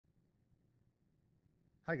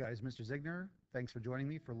Hi guys, Mr. Zigner. Thanks for joining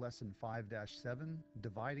me for lesson 5-7,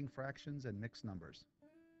 dividing fractions and mixed numbers.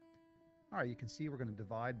 All right, you can see we're going to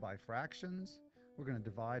divide by fractions, we're going to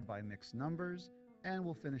divide by mixed numbers, and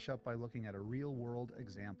we'll finish up by looking at a real-world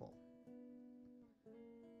example.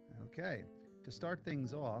 Okay, to start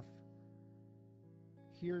things off,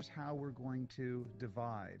 here's how we're going to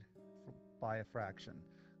divide by a fraction.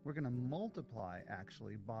 We're going to multiply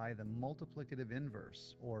actually by the multiplicative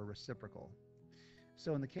inverse or reciprocal.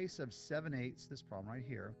 So in the case of 7/8, this problem right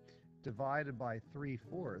here, divided by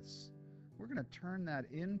 3/4, we're going to turn that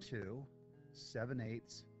into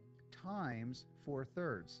 7/8 times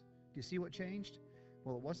 4/3. Do you see what changed?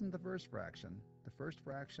 Well, it wasn't the first fraction. The first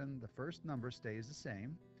fraction, the first number stays the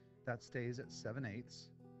same. That stays at 7/8.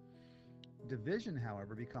 Division,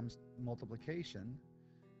 however, becomes multiplication,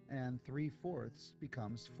 and 3/4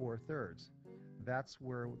 becomes 4/3. That's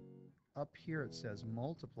where up here it says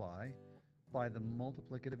multiply by the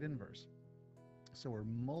multiplicative inverse. So we're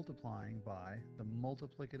multiplying by the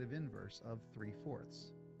multiplicative inverse of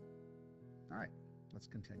 3/4. All right, let's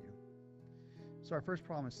continue. So our first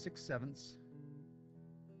problem is 6/7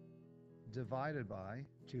 divided by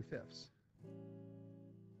 2/5.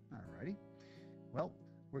 All righty. Well,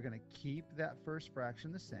 we're going to keep that first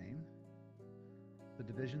fraction the same. The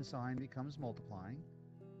division sign becomes multiplying,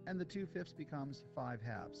 and the 2/5 becomes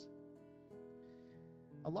 5/2.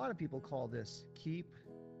 A lot of people call this keep,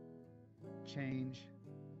 change,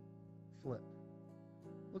 flip.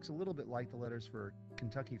 Looks a little bit like the letters for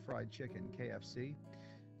Kentucky Fried Chicken, KFC,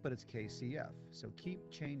 but it's KCF. So keep,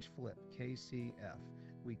 change, flip, KCF.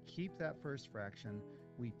 We keep that first fraction,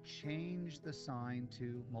 we change the sign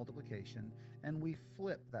to multiplication, and we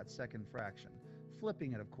flip that second fraction.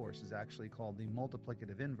 Flipping it, of course, is actually called the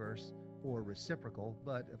multiplicative inverse or reciprocal,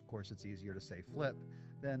 but of course it's easier to say flip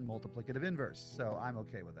than multiplicative inverse, so I'm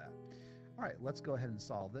okay with that. All right, let's go ahead and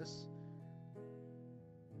solve this.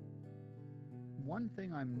 One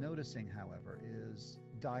thing I'm noticing, however, is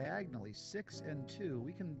diagonally 6 and 2,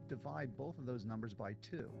 we can divide both of those numbers by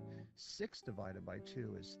 2. 6 divided by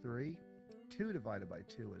 2 is 3, 2 divided by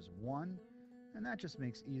 2 is 1, and that just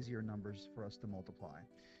makes easier numbers for us to multiply.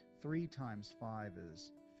 3 times 5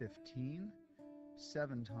 is 15,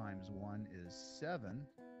 7 times 1 is 7.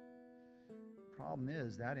 Problem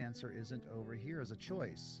is that answer isn't over here as a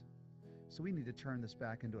choice, so we need to turn this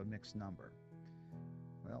back into a mixed number.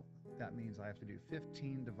 Well, that means I have to do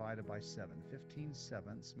 15 divided by 7.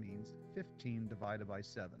 15/7 means 15 divided by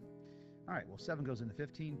 7. All right, well, 7 goes into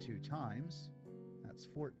 15 2 times. That's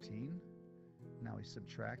 14. Now we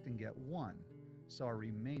subtract and get 1. So our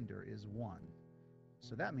remainder is 1.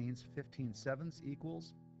 So that means 15/7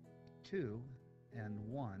 equals 2 and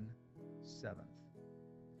 1/7.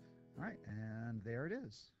 All right, and there it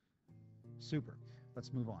is. Super.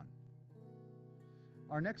 Let's move on.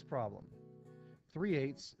 Our next problem,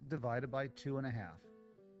 3/8 divided by 2 1/2.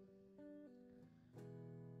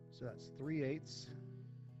 So that's 3/8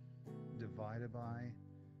 divided by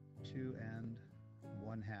 2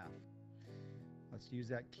 1/2. Let's use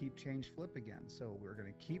that keep, change, flip again. So we're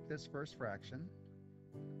going to keep this first fraction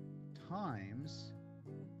times,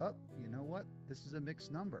 oh, you know what? This is a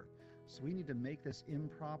mixed number. So we need to make this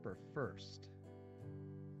improper first.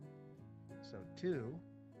 So 2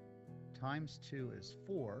 times 2 is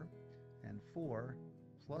 4, and 4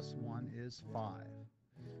 plus 1 is 5.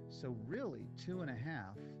 So really 2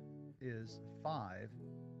 1/2 is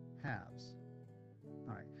 5/2.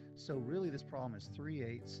 All right, so really this problem is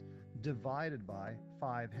 3/8 divided by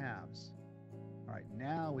 5/2. All right,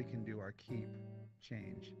 now we can do our keep,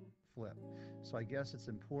 change, flip. So I guess it's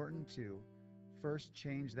important to first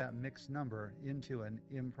change that mixed number into an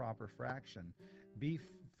improper fraction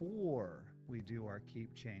before we do our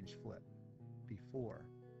keep, change, flip. Before.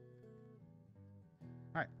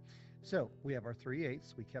 All right, so we have our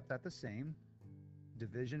 3/8. We kept that the same.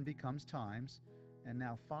 Division becomes times. And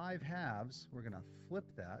now 5/2, we're going to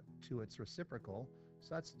flip that to its reciprocal.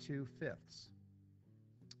 So that's 2/5.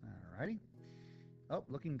 All righty. Oh,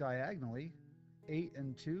 looking diagonally, 8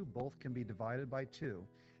 and 2 both can be divided by 2.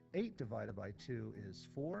 8 divided by 2 is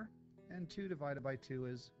 4, and 2 divided by 2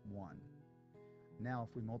 is 1. Now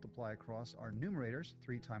if we multiply across our numerators,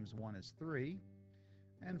 3 times 1 is 3,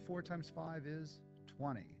 and 4 times 5 is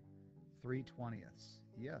 20. 3/20.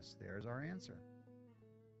 Yes, there's our answer.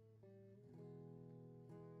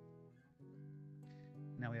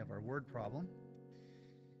 Now we have our word problem.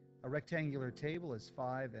 A rectangular table is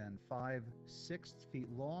 5 5/6 feet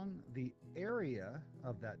long. The area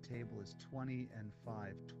of that table is 20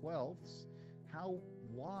 5/12. How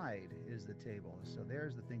wide is the table? So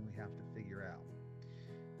there's the thing we have to figure out.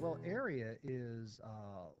 Well, area is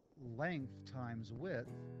length times width,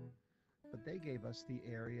 but they gave us the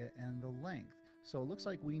area and the length. So it looks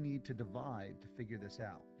like we need to divide to figure this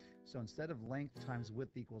out. So instead of length times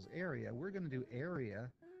width equals area, we're going to do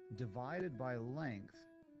area divided by length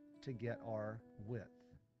to get our width.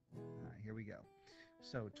 All right, here we go.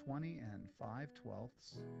 So 20 and 5/12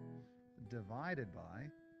 divided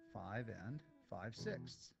by 5 and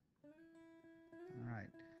 5/6. All right.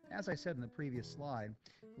 As I said in the previous slide,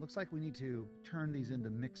 it looks like we need to turn these into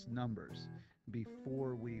mixed numbers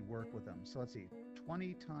before we work with them. So let's see,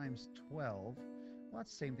 20 times 12, well,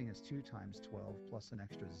 that's the same thing as 2 times 12 plus an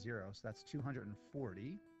extra 0, so that's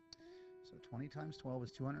 240. So 20 times 12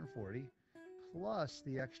 is 240, plus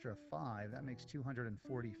the extra 5, that makes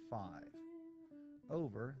 245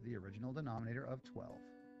 over the original denominator of 12.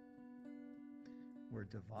 We're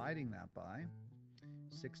dividing that by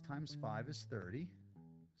 6 times 5 is 30.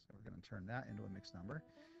 So we're going to turn that into a mixed number.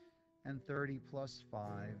 And 30 plus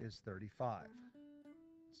 5 is 35.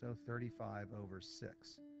 So 35 over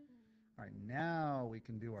 6. All right, now we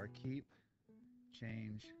can do our keep,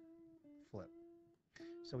 change, flip.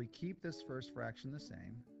 So we keep this first fraction the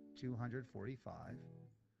same, 245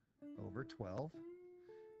 over 12.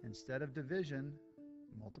 Instead of division,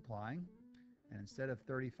 multiplying. And instead of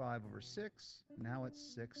 35 over 6, now it's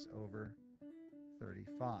 6 over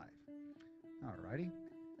 35. Alrighty.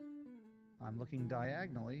 I'm looking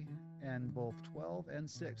diagonally, and both 12 and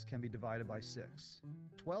 6 can be divided by 6.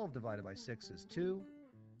 12 divided by 6 is 2.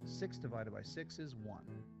 6 divided by 6 is 1.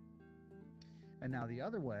 And now the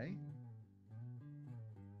other way,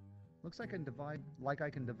 looks like I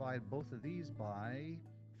can divide both of these by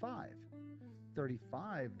 5.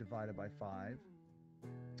 35 divided by 5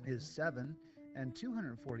 is 7, and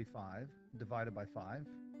 245 divided by 5, do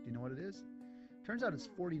you know what it is? Turns out it's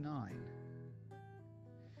 49.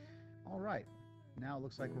 All right, now it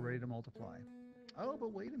looks like we're ready to multiply. Oh,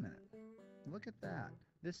 but wait a minute. Look at that.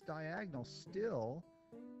 This diagonal still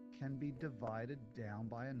can be divided down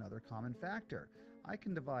by another common factor. I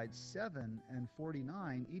can divide 7 and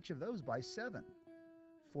 49, each of those by 7.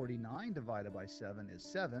 49 divided by 7 is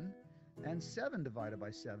 7, and 7 divided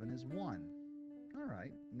by 7 is 1. All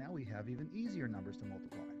right, now we have even easier numbers to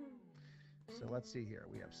multiply. So let's see here.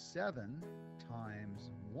 We have 7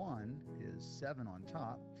 times 1 is 7 on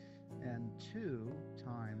top, and 2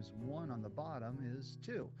 times 1 on the bottom is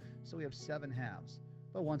 2. So we have 7 halves.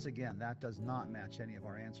 But once again, that does not match any of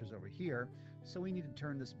our answers over here, so we need to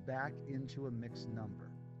turn this back into a mixed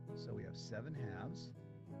number. So we have 7 halves.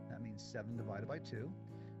 That means 7 divided by 2.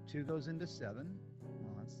 2 goes into 7.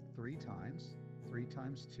 Well, that's 3 times. 3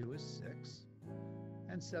 times 2 is 6.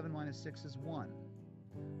 And 7 minus 6 is 1.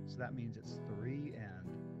 So that means it's 3 and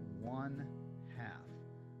 1 half.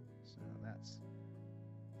 So that's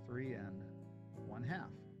 3 and 1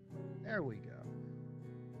 half. There we go.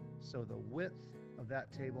 So the width of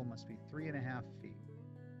that table must be 3.5 feet.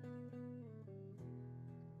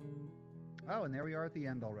 Oh, and there we are at the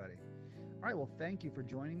end already. All right, well, thank you for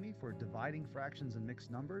joining me for Dividing Fractions and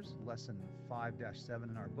Mixed Numbers, lesson 5-7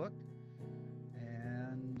 in our book.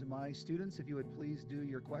 And my students, if you would please do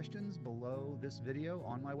your questions below this video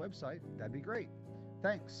on my website, that'd be great.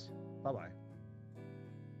 Thanks. Bye-bye.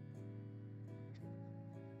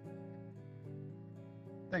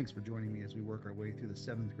 Thanks for joining me as we work our way through the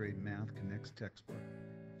 7th grade Math Connects textbook.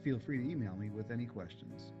 Feel free to email me with any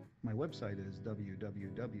questions. My website is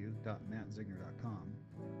www.mattzigner.com.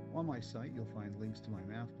 On my site, you'll find links to my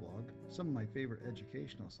math blog, some of my favorite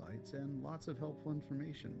educational sites, and lots of helpful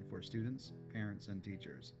information for students, parents, and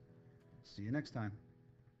teachers. See you next time.